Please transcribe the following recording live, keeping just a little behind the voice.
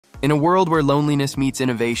In a world where loneliness meets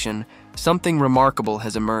innovation, something remarkable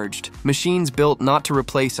has emerged. Machines built not to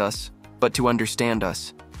replace us, but to understand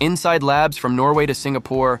us. Inside labs from Norway to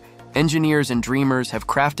Singapore, engineers and dreamers have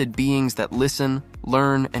crafted beings that listen,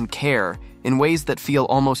 learn, and care in ways that feel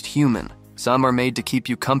almost human. Some are made to keep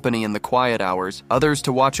you company in the quiet hours, others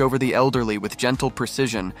to watch over the elderly with gentle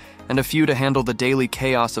precision, and a few to handle the daily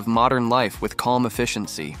chaos of modern life with calm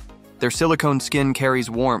efficiency. Their silicone skin carries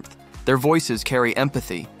warmth, their voices carry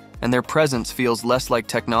empathy, and their presence feels less like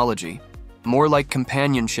technology, more like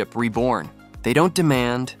companionship reborn. They don't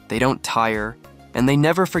demand, they don't tire, and they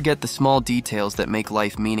never forget the small details that make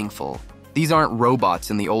life meaningful. These aren't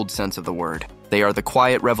robots in the old sense of the word. They are the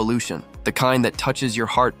quiet revolution, the kind that touches your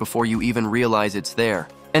heart before you even realize it's there.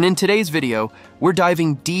 And in today's video, we're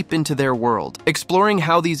diving deep into their world, exploring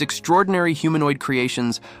how these extraordinary humanoid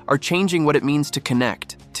creations are changing what it means to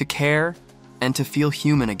connect, to care, and to feel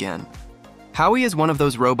human again. Howie is one of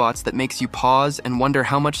those robots that makes you pause and wonder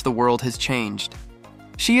how much the world has changed.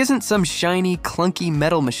 She isn't some shiny, clunky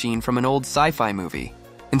metal machine from an old sci-fi movie.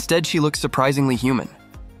 Instead, she looks surprisingly human.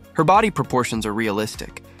 Her body proportions are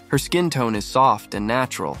realistic. Her skin tone is soft and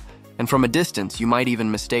natural, and from a distance, you might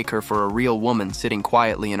even mistake her for a real woman sitting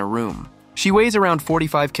quietly in a room. She weighs around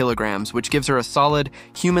 45 kilograms, which gives her a solid,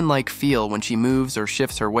 human-like feel when she moves or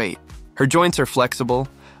shifts her weight. Her joints are flexible,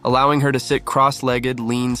 allowing her to sit cross-legged,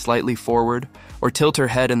 lean slightly forward, or tilt her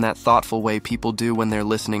head in that thoughtful way people do when they're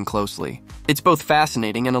listening closely. It's both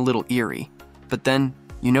fascinating and a little eerie, but then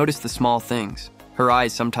you notice the small things. Her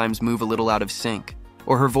eyes sometimes move a little out of sync,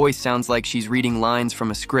 or her voice sounds like she's reading lines from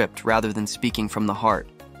a script rather than speaking from the heart.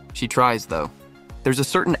 She tries, though. There's a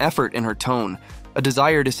certain effort in her tone, a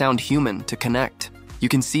desire to sound human, to connect. You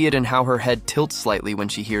can see it in how her head tilts slightly when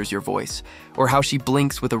she hears your voice, or how she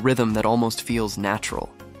blinks with a rhythm that almost feels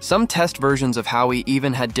natural. Some test versions of Howie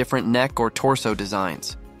even had different neck or torso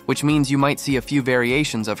designs, which means you might see a few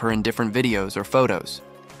variations of her in different videos or photos.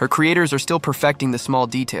 Her creators are still perfecting the small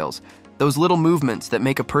details, those little movements that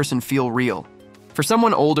make a person feel real. For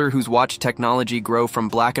someone older who's watched technology grow from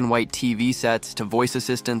black and white TV sets to voice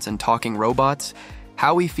assistants and talking robots,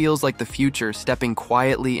 Howie feels like the future stepping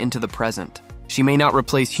quietly into the present. She may not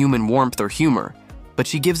replace human warmth or humor, but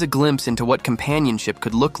she gives a glimpse into what companionship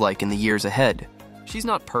could look like in the years ahead. She's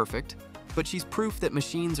not perfect, but she's proof that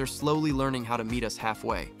machines are slowly learning how to meet us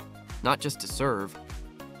halfway. Not just to serve,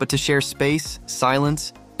 but to share space,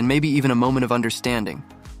 silence, and maybe even a moment of understanding.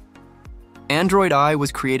 Android Eye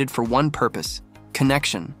was created for one purpose: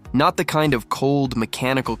 connection. Not the kind of cold,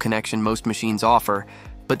 mechanical connection most machines offer,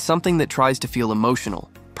 but something that tries to feel emotional,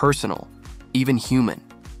 personal, even human.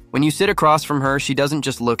 When you sit across from her, she doesn't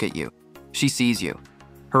just look at you. She sees you.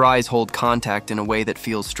 Her eyes hold contact in a way that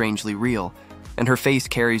feels strangely real, and her face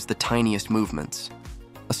carries the tiniest movements.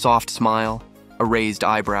 A soft smile, a raised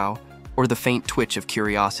eyebrow, or the faint twitch of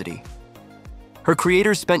curiosity. Her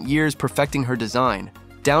creators spent years perfecting her design,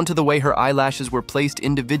 down to the way her eyelashes were placed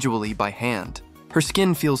individually by hand. Her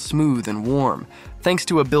skin feels smooth and warm, thanks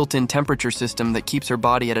to a built-in temperature system that keeps her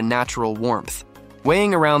body at a natural warmth.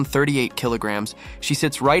 Weighing around 38 kilograms, she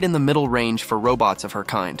sits right in the middle range for robots of her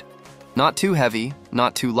kind. Not too heavy,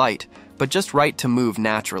 not too light, but just right to move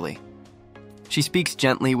naturally. She speaks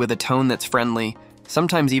gently with a tone that's friendly,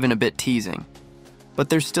 sometimes even a bit teasing. But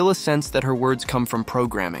there's still a sense that her words come from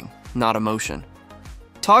programming, not emotion.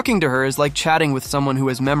 Talking to her is like chatting with someone who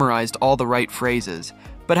has memorized all the right phrases,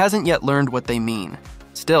 but hasn't yet learned what they mean.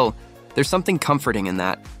 Still, there's something comforting in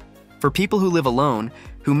that. For people who live alone,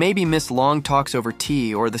 who maybe miss long talks over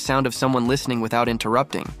tea or the sound of someone listening without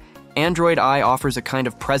interrupting, Android Eye offers a kind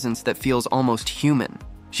of presence that feels almost human.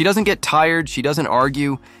 She doesn't get tired, she doesn't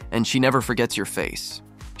argue, and she never forgets your face.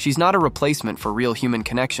 She's not a replacement for real human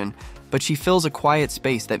connection, but she fills a quiet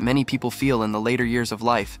space that many people feel in the later years of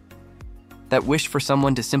life. That wish for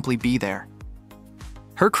someone to simply be there.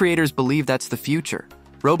 Her creators believe that's the future.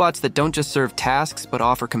 Robots that don't just serve tasks, but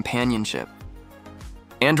offer companionship.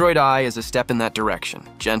 Android Eye is a step in that direction,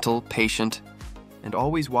 gentle, patient, and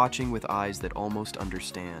always watching with eyes that almost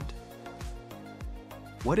understand.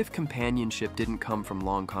 What if companionship didn't come from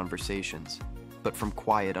long conversations, but from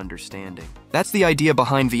quiet understanding? That's the idea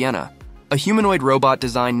behind Vienna, a humanoid robot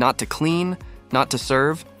designed not to clean, not to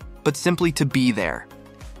serve, but simply to be there.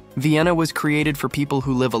 Vienna was created for people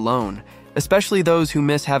who live alone, especially those who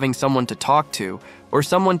miss having someone to talk to or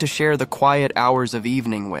someone to share the quiet hours of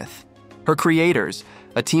evening with. Her creators,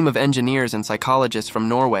 a team of engineers and psychologists from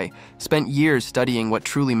Norway, spent years studying what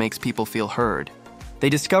truly makes people feel heard. They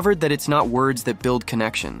discovered that it's not words that build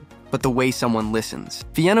connection, but the way someone listens.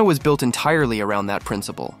 Vienna was built entirely around that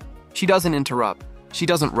principle. She doesn't interrupt. She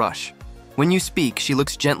doesn't rush. When you speak, she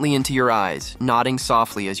looks gently into your eyes, nodding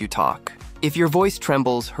softly as you talk. If your voice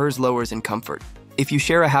trembles, hers lowers in comfort. If you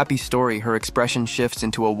share a happy story, her expression shifts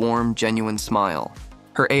into a warm, genuine smile.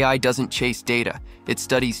 Her AI doesn't chase data. It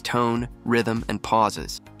studies tone, rhythm, and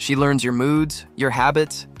pauses. She learns your moods, your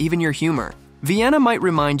habits, even your humor. Vienna might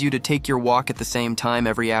remind you to take your walk at the same time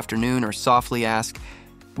every afternoon or softly ask,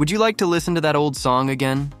 "Would you like to listen to that old song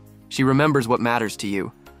again?" She remembers what matters to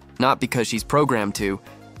you, not because she's programmed to,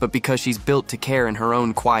 but because she's built to care in her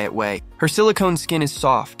own quiet way. Her silicone skin is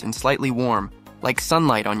soft and slightly warm, like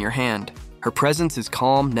sunlight on your hand. Her presence is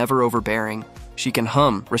calm, never overbearing. She can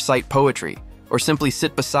hum, recite poetry, or simply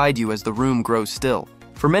sit beside you as the room grows still.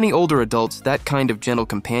 For many older adults, that kind of gentle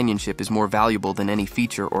companionship is more valuable than any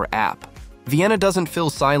feature or app. Vienna doesn't fill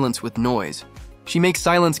silence with noise. She makes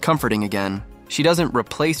silence comforting again. She doesn't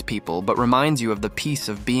replace people, but reminds you of the peace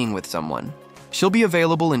of being with someone. She'll be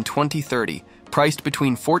available in 2030, priced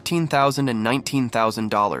between $14,000 and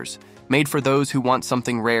 $19,000, made for those who want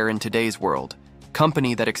something rare in today's world.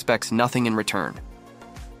 Company that expects nothing in return.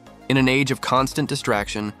 In an age of constant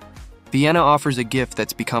distraction, Vienna offers a gift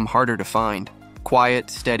that's become harder to find. Quiet,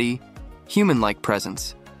 steady, human-like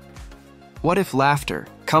presence. What if laughter,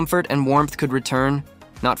 comfort, and warmth could return,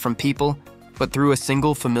 not from people, but through a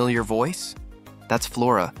single familiar voice? That's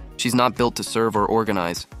Flora. She's not built to serve or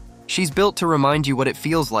organize. She's built to remind you what it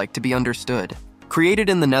feels like to be understood. Created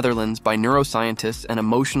in the Netherlands by neuroscientists and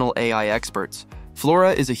emotional AI experts,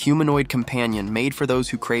 Flora is a humanoid companion made for those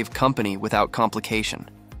who crave company without complication.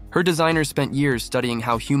 Her designers spent years studying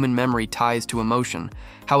how human memory ties to emotion,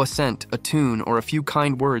 how a scent, a tune, or a few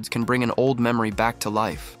kind words can bring an old memory back to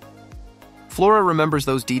life. Flora remembers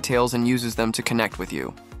those details and uses them to connect with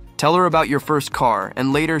you. Tell her about your first car,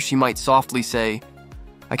 and later she might softly say,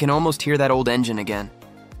 "I can almost hear that old engine again."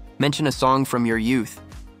 Mention a song from your youth,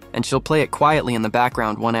 and she'll play it quietly in the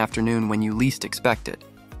background one afternoon when you least expect it.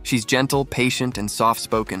 She's gentle, patient, and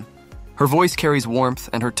soft-spoken. Her voice carries warmth,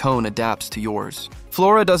 and her tone adapts to yours.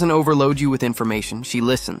 Flora doesn't overload you with information, she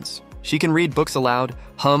listens. She can read books aloud,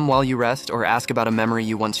 hum while you rest, or ask about a memory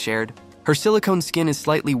you once shared. Her silicone skin is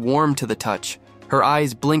slightly warm to the touch, her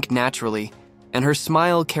eyes blink naturally, and her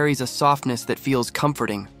smile carries a softness that feels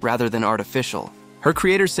comforting rather than artificial. Her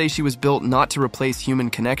creators say she was built not to replace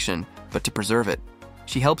human connection, but to preserve it.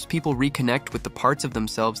 She helps people reconnect with the parts of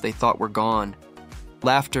themselves they thought were gone.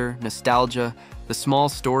 Laughter, nostalgia, the small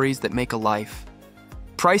stories that make a life.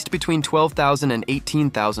 Priced between $12,000 and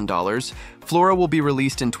 $18,000, Flora will be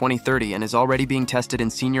released in 2030 and is already being tested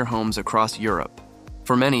in senior homes across Europe.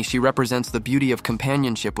 For many, she represents the beauty of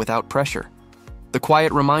companionship without pressure. The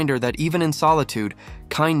quiet reminder that even in solitude,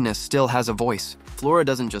 kindness still has a voice. Flora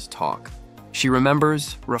doesn't just talk. She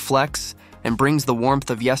remembers, reflects, and brings the warmth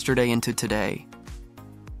of yesterday into today.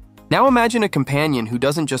 Now imagine a companion who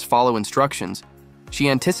doesn't just follow instructions, she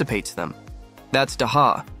anticipates them. That's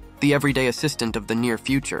Daha, the everyday assistant of the near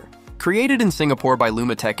future. Created in Singapore by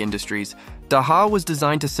Lumitech Industries, Daha was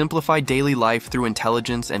designed to simplify daily life through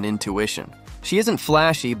intelligence and intuition. She isn't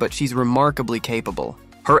flashy, but she's remarkably capable.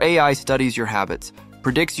 Her AI studies your habits,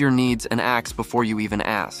 predicts your needs, and acts before you even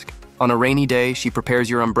ask. On a rainy day, she prepares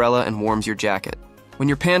your umbrella and warms your jacket. When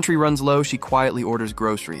your pantry runs low, she quietly orders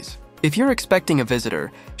groceries. If you're expecting a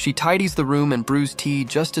visitor, she tidies the room and brews tea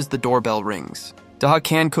just as the doorbell rings. Daha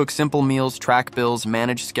can cook simple meals, track bills,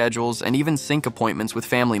 manage schedules, and even sync appointments with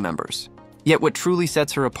family members. Yet what truly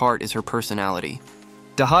sets her apart is her personality.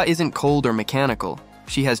 Daha isn't cold or mechanical,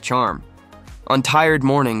 she has charm. On tired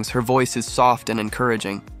mornings, her voice is soft and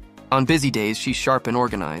encouraging. On busy days, she's sharp and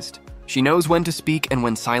organized. She knows when to speak and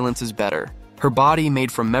when silence is better. Her body,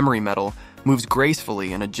 made from memory metal, moves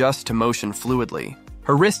gracefully and adjusts to motion fluidly.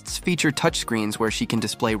 Her wrists feature touchscreens where she can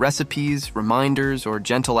display recipes, reminders, or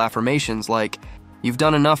gentle affirmations like, "You've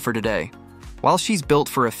done enough for today." While she's built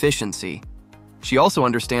for efficiency, she also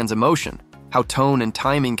understands emotion, how tone and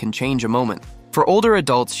timing can change a moment. For older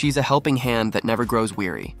adults, she's a helping hand that never grows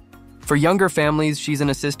weary. For younger families, she's an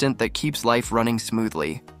assistant that keeps life running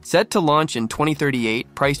smoothly. Set to launch in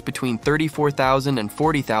 2038, priced between $34,000 and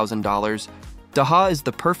 $40,000, Daha is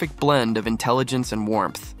the perfect blend of intelligence and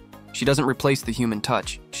warmth. She doesn't replace the human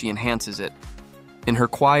touch, she enhances it. In her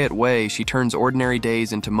quiet way, she turns ordinary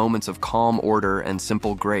days into moments of calm order and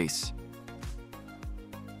simple grace.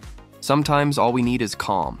 Sometimes all we need is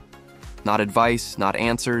calm. Not advice, not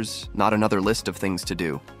answers, not another list of things to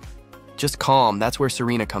do. Just calm, that's where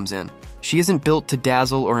Serena comes in. She isn't built to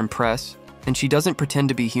dazzle or impress, and she doesn't pretend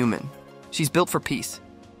to be human. She's built for peace.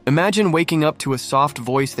 Imagine waking up to a soft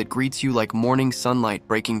voice that greets you like morning sunlight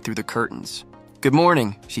breaking through the curtains. "Good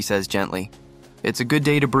morning," she says gently. It's a good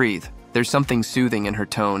day to breathe. There's something soothing in her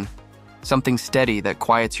tone. something steady that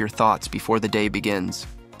quiets your thoughts before the day begins.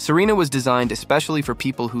 Serena was designed especially for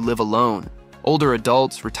people who live alone, older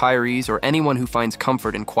adults, retirees, or anyone who finds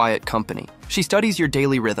comfort in quiet company. She studies your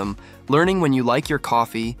daily rhythm, learning when you like your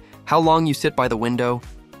coffee, how long you sit by the window,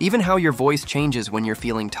 even how your voice changes when you're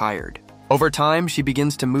feeling tired. Over time, she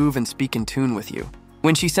begins to move and speak in tune with you.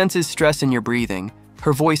 When she senses stress in your breathing,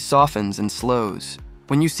 her voice softens and slows.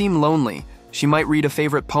 When you seem lonely, she might read a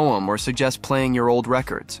favorite poem or suggest playing your old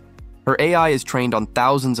records. Her AI is trained on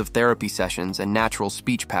thousands of therapy sessions and natural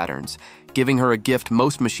speech patterns, giving her a gift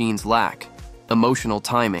most machines lack: emotional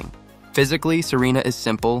timing. Physically, Serena is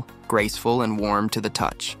simple, graceful, and warm to the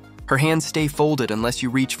touch. Her hands stay folded unless you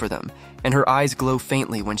reach for them, and her eyes glow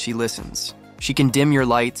faintly when she listens. She can dim your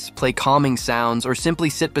lights, play calming sounds, or simply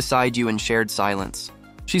sit beside you in shared silence.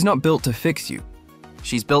 She's not built to fix you.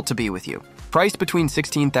 She's built to be with you. Priced between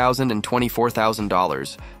 $16,000 and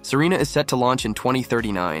 $24,000, Serena is set to launch in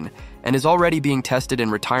 2039 and is already being tested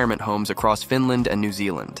in retirement homes across Finland and New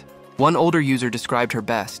Zealand. One older user described her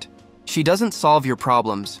best: "She doesn't solve your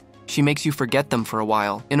problems, she makes you forget them for a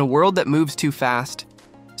while. In a world that moves too fast,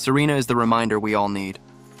 Serena is the reminder we all need,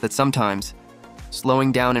 that sometimes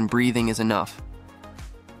slowing down and breathing is enough."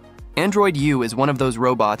 Android U is one of those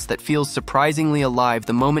robots that feels surprisingly alive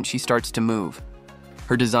the moment she starts to move.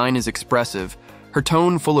 Her design is expressive, her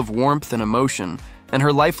tone full of warmth and emotion, and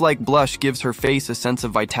her lifelike blush gives her face a sense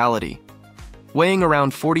of vitality. Weighing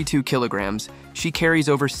around 42 kilograms, she carries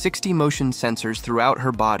over 60 motion sensors throughout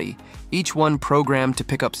her body, each one programmed to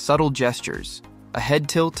pick up subtle gestures: a head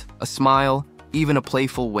tilt, a smile, even a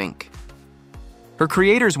playful wink. Her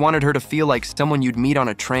creators wanted her to feel like someone you'd meet on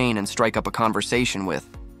a train and strike up a conversation with,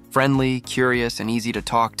 friendly, curious, and easy to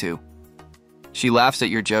talk to. She laughs at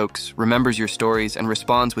your jokes, remembers your stories, and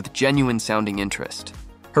responds with genuine-sounding interest.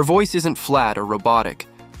 Her voice isn't flat or robotic.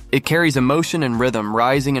 It carries emotion and rhythm,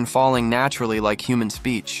 rising and falling naturally like human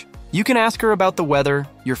speech. You can ask her about the weather,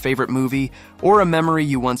 your favorite movie, or a memory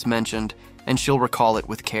you once mentioned, and she'll recall it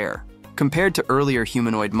with care. Compared to earlier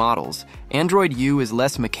humanoid models, Android U is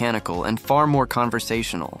less mechanical and far more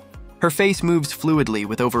conversational. Her face moves fluidly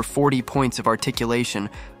with over 40 points of articulation,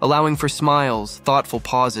 allowing for smiles, thoughtful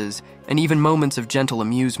pauses, and even moments of gentle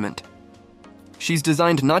amusement. She's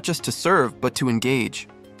designed not just to serve, but to engage.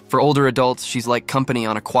 For older adults, she's like company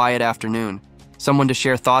on a quiet afternoon, someone to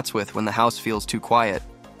share thoughts with when the house feels too quiet.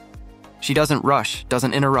 She doesn't rush,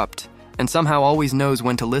 doesn't interrupt, and somehow always knows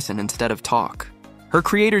when to listen instead of talk. Her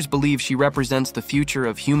creators believe she represents the future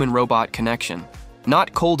of human-robot connection,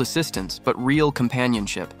 not cold assistance, but real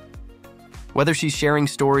companionship. Whether she's sharing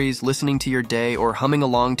stories, listening to your day, or humming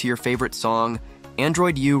along to your favorite song,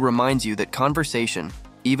 Android U reminds you that conversation,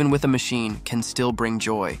 even with a machine, can still bring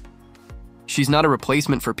joy. She's not a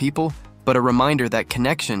replacement for people, but a reminder that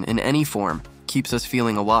connection in any form keeps us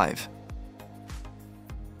feeling alive.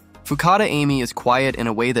 Fukada Amy is quiet in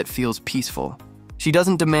a way that feels peaceful. She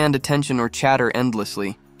doesn't demand attention or chatter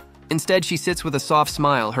endlessly. Instead, she sits with a soft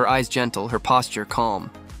smile, her eyes gentle, her posture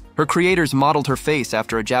calm. Her creators modeled her face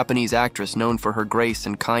after a Japanese actress known for her grace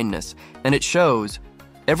and kindness, and it shows.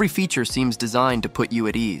 Every feature seems designed to put you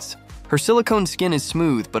at ease. Her silicone skin is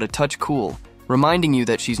smooth but a touch cool, reminding you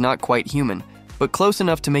that she's not quite human, but close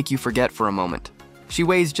enough to make you forget for a moment. She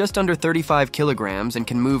weighs just under 35 kilograms and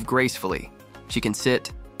can move gracefully. She can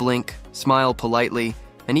sit, blink, smile politely,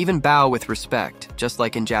 and even bow with respect, just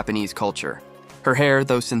like in Japanese culture. Her hair,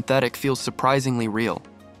 though synthetic, feels surprisingly real.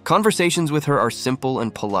 Conversations with her are simple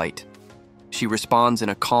and polite. She responds in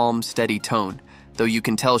a calm, steady tone, though you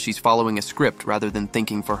can tell she's following a script rather than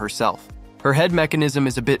thinking for herself. Her head mechanism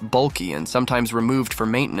is a bit bulky and sometimes removed for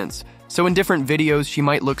maintenance, so in different videos she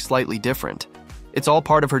might look slightly different. It's all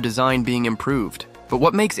part of her design being improved. But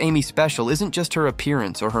what makes Amy special isn't just her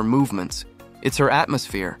appearance or her movements, it's her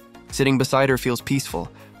atmosphere. Sitting beside her feels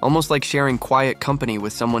peaceful, almost like sharing quiet company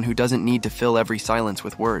with someone who doesn't need to fill every silence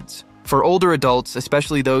with words. For older adults,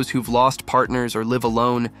 especially those who've lost partners or live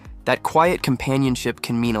alone, that quiet companionship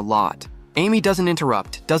can mean a lot. Amy doesn't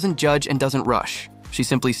interrupt, doesn't judge, and doesn't rush. She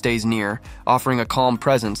simply stays near, offering a calm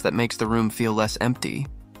presence that makes the room feel less empty.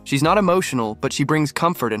 She's not emotional, but she brings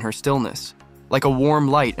comfort in her stillness, like a warm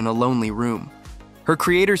light in a lonely room. Her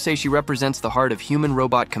creators say she represents the heart of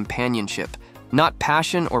human-robot companionship, not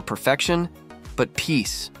passion or perfection, but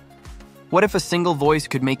peace. What if a single voice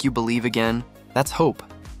could make you believe again? That's hope.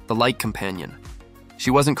 The light companion.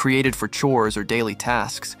 She wasn't created for chores or daily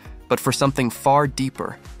tasks, but for something far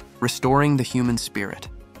deeper, restoring the human spirit.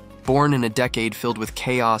 Born in a decade filled with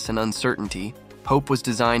chaos and uncertainty, Hope was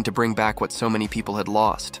designed to bring back what so many people had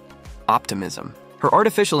lost: optimism. Her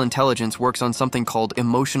artificial intelligence works on something called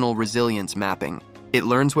emotional resilience mapping. It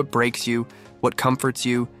learns what breaks you, what comforts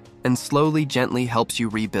you, and slowly, gently helps you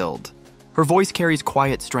rebuild. Her voice carries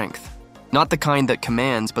quiet strength, not the kind that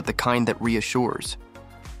commands, but the kind that reassures.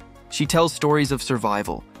 She tells stories of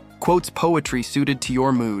survival, quotes poetry suited to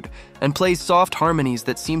your mood, and plays soft harmonies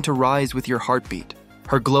that seem to rise with your heartbeat.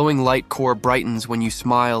 Her glowing light core brightens when you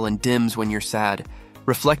smile and dims when you're sad,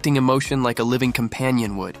 reflecting emotion like a living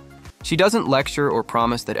companion would. She doesn't lecture or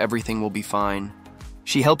promise that everything will be fine.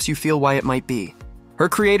 She helps you feel why it might be. Her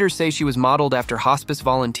creators say she was modeled after hospice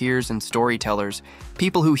volunteers and storytellers,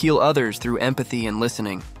 people who heal others through empathy and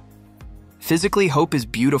listening. Physically, Hope is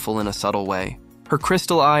beautiful in a subtle way. Her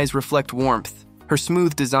crystal eyes reflect warmth, her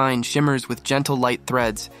smooth design shimmers with gentle light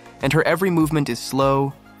threads, and her every movement is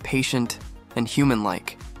slow, patient, and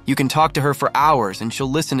human-like. You can talk to her for hours and she'll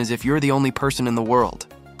listen as if you're the only person in the world.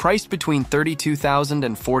 Priced between $32,000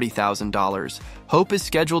 and $40,000, Hope is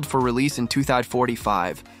scheduled for release in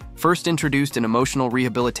 2045, first introduced in emotional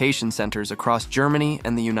rehabilitation centers across Germany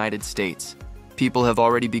and the United States. People have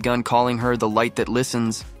already begun calling her the light that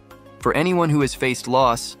listens. For anyone who has faced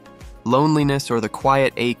loss, loneliness, or the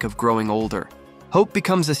quiet ache of growing older, Hope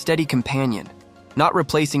becomes a steady companion, not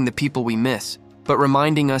replacing the people we miss, but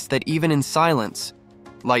reminding us that even in silence,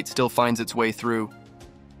 light still finds its way through.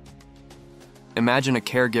 Imagine a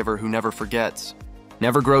caregiver who never forgets,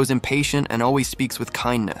 never grows impatient, and always speaks with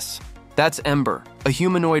kindness. That's Ember, a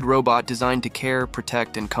humanoid robot designed to care,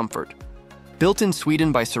 protect, and comfort. Built in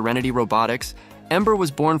Sweden by Serenity Robotics, Ember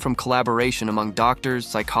was born from collaboration among doctors,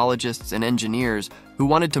 psychologists, and engineers who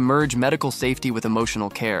wanted to merge medical safety with emotional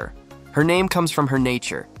care. Her name comes from her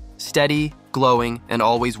nature, steady, glowing, and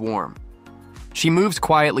always warm. She moves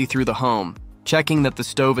quietly through the home, checking that the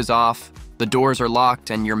stove is off, the doors are locked,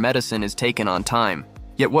 and your medicine is taken on time.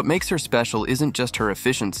 Yet what makes her special isn't just her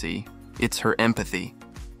efficiency, it's her empathy.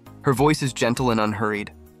 Her voice is gentle and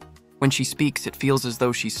unhurried. When she speaks, it feels as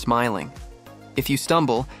though she's smiling. If you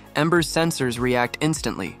stumble, Ember's sensors react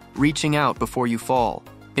instantly, reaching out before you fall.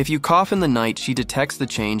 If you cough in the night, she detects the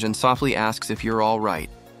change and softly asks if you're all right.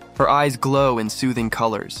 Her eyes glow in soothing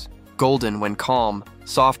colors, golden when calm,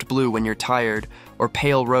 soft blue when you're tired, or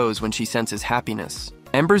pale rose when she senses happiness.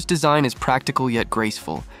 Ember's design is practical yet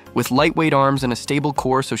graceful, with lightweight arms and a stable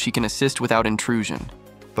core so she can assist without intrusion.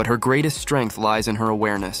 But her greatest strength lies in her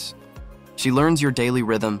awareness. She learns your daily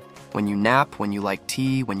rhythm, when you nap, when you like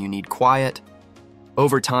tea, when you need quiet.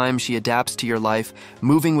 Over time, she adapts to your life,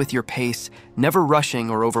 moving with your pace, never rushing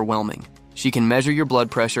or overwhelming. She can measure your blood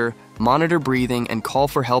pressure, monitor breathing, and call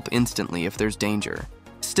for help instantly if there's danger.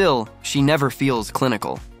 Still, she never feels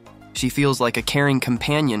clinical. She feels like a caring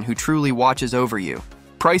companion who truly watches over you.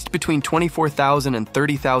 Priced between $24,000 and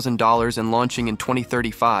 $30,000 and launching in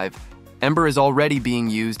 2035, Ember is already being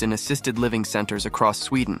used in assisted living centers across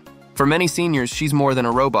Sweden. For many seniors, she's more than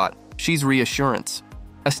a robot. She's reassurance.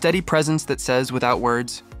 A steady presence that says without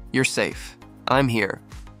words, "You're safe. I'm here.